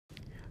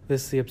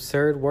This is the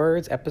Absurd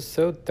Words,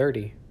 episode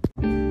 30.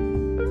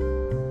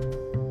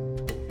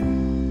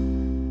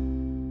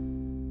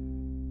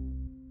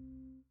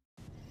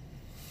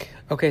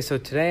 Okay, so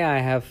today I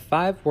have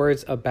 5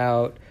 words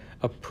about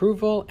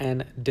approval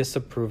and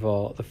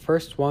disapproval. The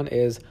first one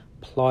is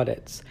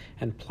plaudits,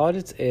 and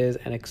plaudits is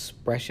an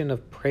expression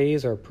of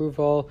praise or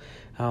approval.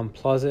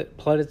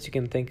 Plaudits you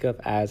can think of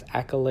as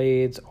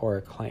accolades or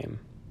acclaim.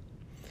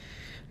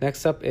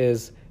 Next up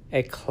is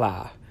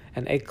éclat.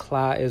 An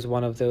éclat is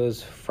one of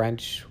those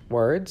French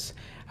words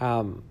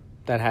that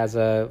has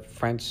a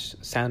French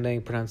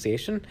sounding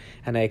pronunciation,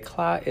 and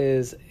éclat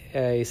is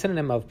a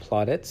synonym of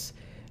plaudits.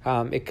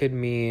 It could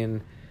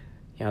mean,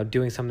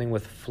 doing something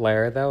with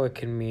flair, though. It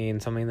can mean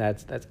something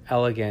that's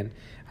elegant,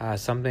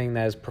 something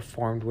that is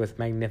performed with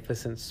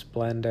magnificent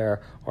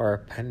splendor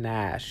or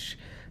panache.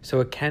 So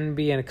it can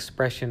be an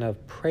expression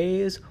of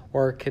praise,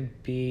 or it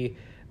could be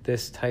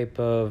this type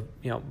of,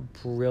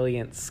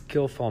 brilliant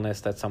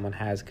skillfulness that someone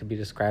has. It could be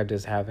described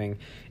as having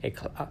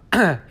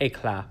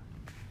éclat.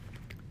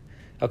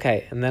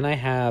 Okay, and then I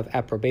have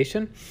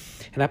approbation.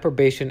 And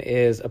approbation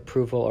is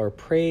approval or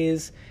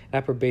praise. And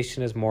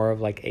approbation is more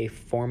of like a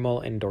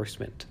formal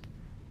endorsement.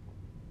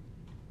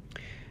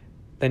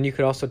 Then you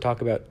could also talk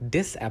about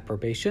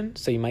disapprobation.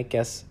 So you might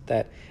guess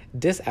that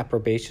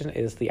disapprobation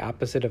is the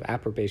opposite of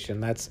approbation.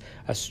 That's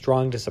a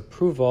strong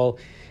disapproval.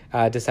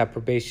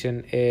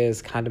 Disapprobation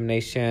is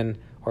condemnation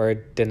or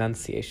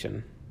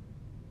denunciation.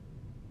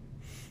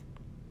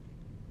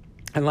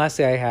 And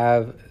lastly, I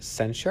have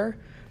censure.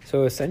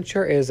 So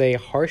censure is a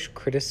harsh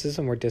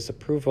criticism or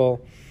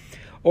disapproval,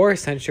 or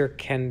censure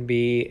can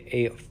be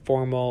a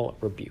formal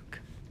rebuke.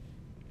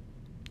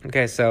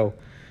 Okay, so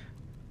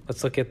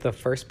let's look at the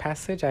first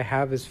passage I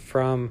have is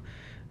from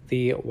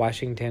the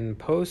Washington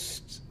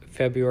Post,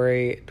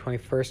 February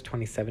 21st,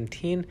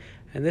 2017.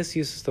 And this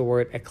uses the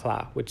word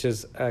éclat, which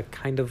is a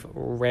kind of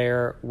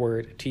rare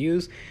word to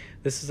use.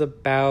 This is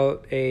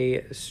about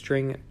a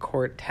string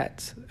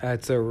quartet.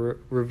 It's a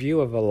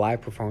review of a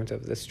live performance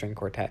of this string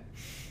quartet.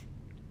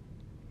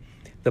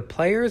 The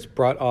players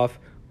brought off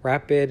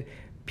rapid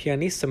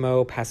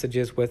pianissimo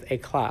passages with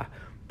éclat,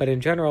 but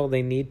in general,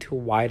 they need to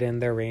widen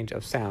their range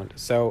of sound.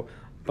 So,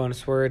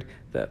 bonus word,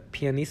 the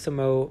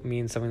pianissimo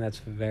means something that's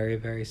very,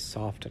 very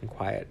soft and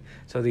quiet.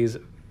 So these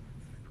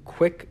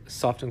quick,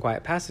 soft and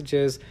quiet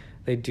passages,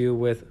 they do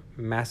with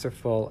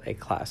masterful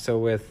éclat. So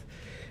with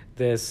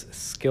this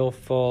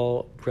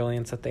skillful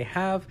brilliance that they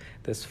have,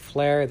 this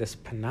flair, this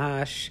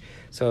panache,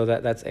 so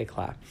that's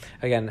éclat.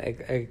 Again,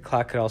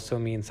 éclat could also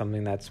mean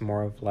something that's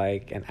more of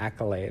like an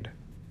accolade.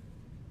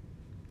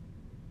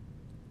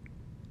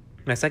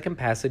 My second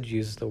passage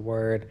uses the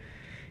word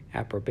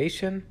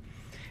approbation,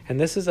 and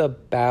this is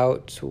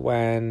about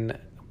when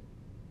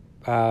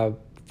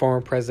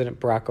former President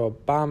Barack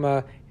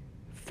Obama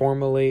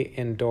formally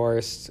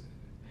endorsed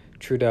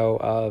Trudeau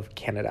of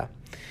Canada,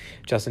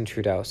 Justin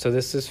Trudeau. So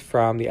this is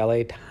from the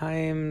LA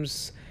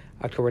Times,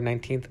 October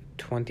 19th,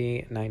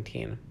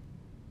 2019.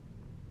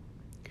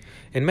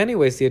 In many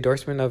ways, the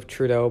endorsement of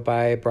Trudeau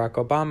by Barack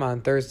Obama on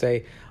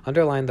Thursday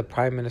underlined the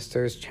Prime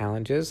Minister's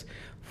challenges,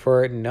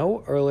 for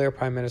no earlier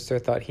Prime Minister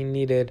thought he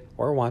needed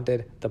or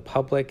wanted the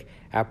public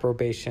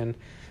approbation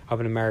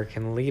of an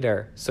American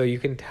leader. So you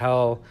can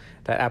tell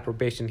that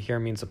approbation here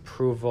means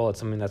approval. It's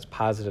something that's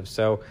positive.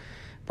 So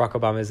Barack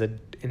Obama is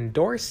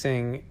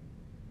endorsing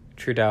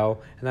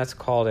Trudeau, and that's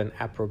called an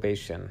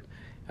approbation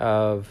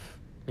of,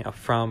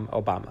 from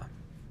Obama.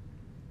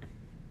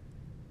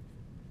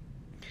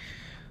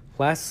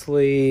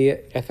 Lastly,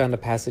 I found a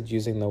passage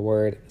using the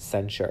word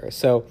censure.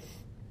 So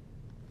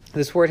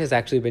this word has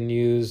actually been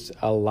used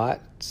a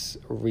lot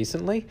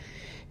recently.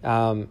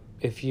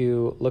 If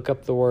you look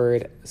up the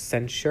word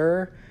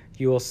censure,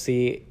 you will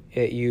see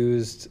it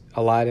used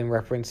a lot in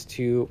reference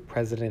to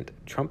President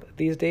Trump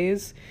these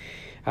days.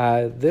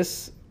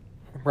 This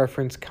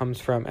reference comes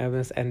from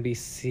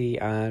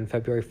MSNBC on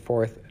February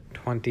 4th,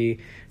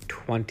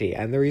 2020.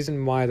 And the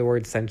reason why the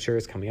word censure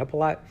is coming up a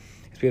lot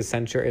is because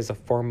censure is a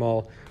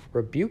formal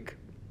rebuke.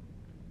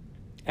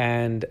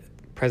 And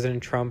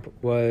President Trump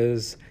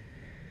was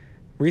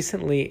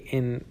recently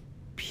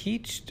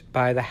impeached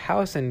by the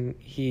House, and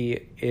he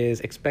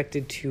is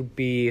expected to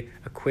be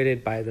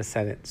acquitted by the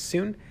Senate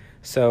soon.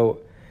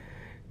 So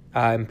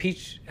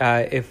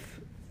if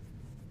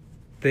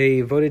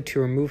they voted to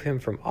remove him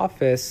from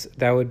office,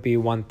 that would be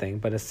one thing.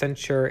 But a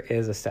censure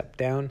is a step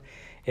down.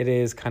 It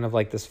is kind of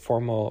like this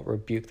formal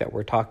rebuke that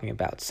we're talking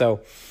about.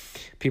 So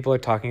people are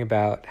talking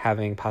about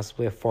having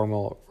possibly a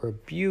formal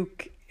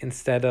rebuke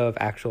instead of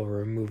actual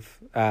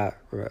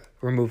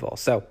removal.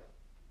 So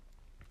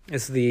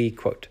this is the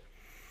quote.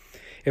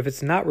 If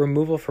it's not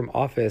removal from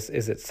office,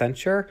 is it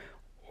censure,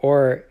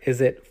 or is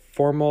it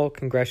formal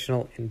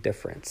congressional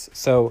indifference?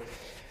 So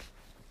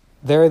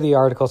there the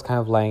article is kind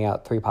of laying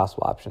out 3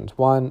 possible options.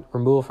 1,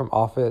 removal from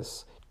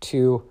office.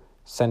 2,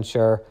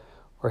 censure.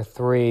 Or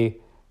 3,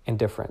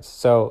 indifference.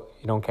 So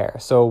you don't care.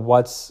 So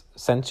what's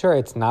censure?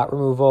 It's not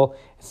removal.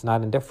 It's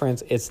not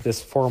indifference. It's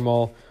this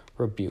formal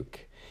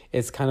rebuke.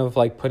 It's kind of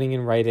like putting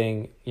in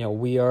writing,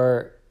 we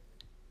are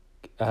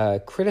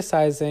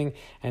criticizing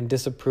and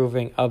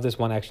disapproving of this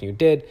one action you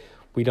did.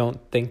 We don't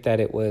think that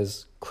it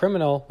was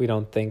criminal. We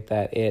don't think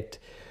that it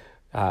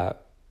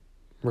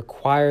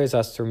requires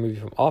us to remove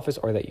you from office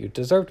or that you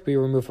deserve to be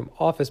removed from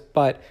office,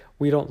 but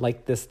we don't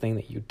like this thing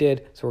that you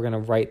did, so we're going to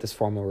write this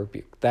formal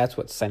rebuke. That's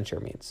what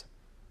censure means.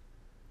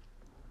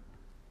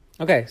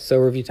 Okay, so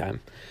review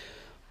time.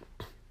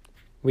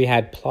 We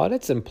had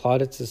plaudits, and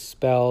plaudits is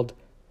spelled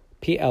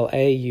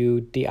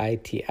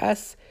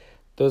Plaudits.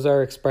 Those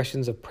are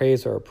expressions of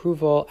praise or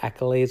approval,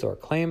 accolades or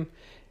acclaim.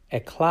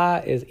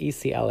 Eclat is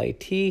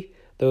Eclat.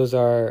 Those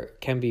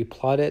can be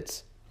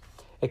plaudits.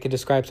 It can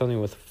describe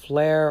something with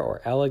flair or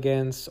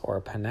elegance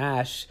or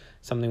panache.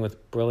 Something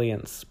with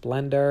brilliant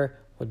splendor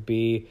would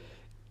be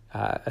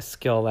a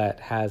skill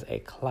that has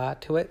eclat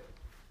to it.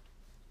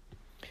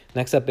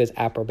 Next up is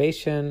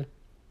approbation.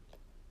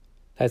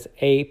 That's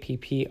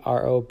Approbation.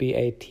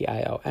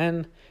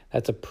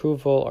 That's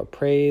approval or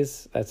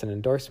praise. That's an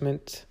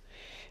endorsement.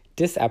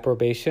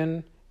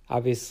 Disapprobation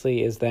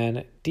obviously is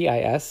then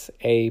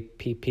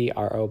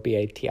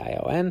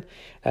Disapprobation.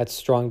 That's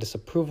strong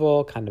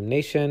disapproval,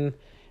 condemnation.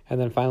 And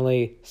then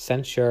finally,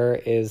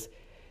 censure is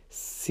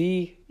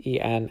Censure.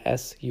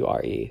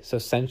 So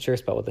censure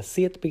spelled with a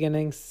C at the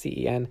beginning,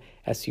 Censure.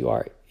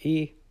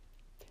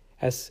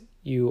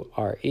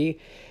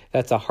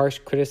 That's a harsh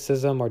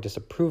criticism or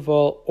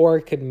disapproval, or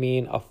it could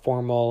mean a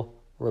formal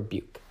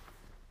rebuke.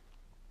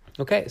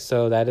 Okay,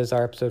 so that is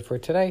our episode for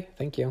today.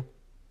 Thank you.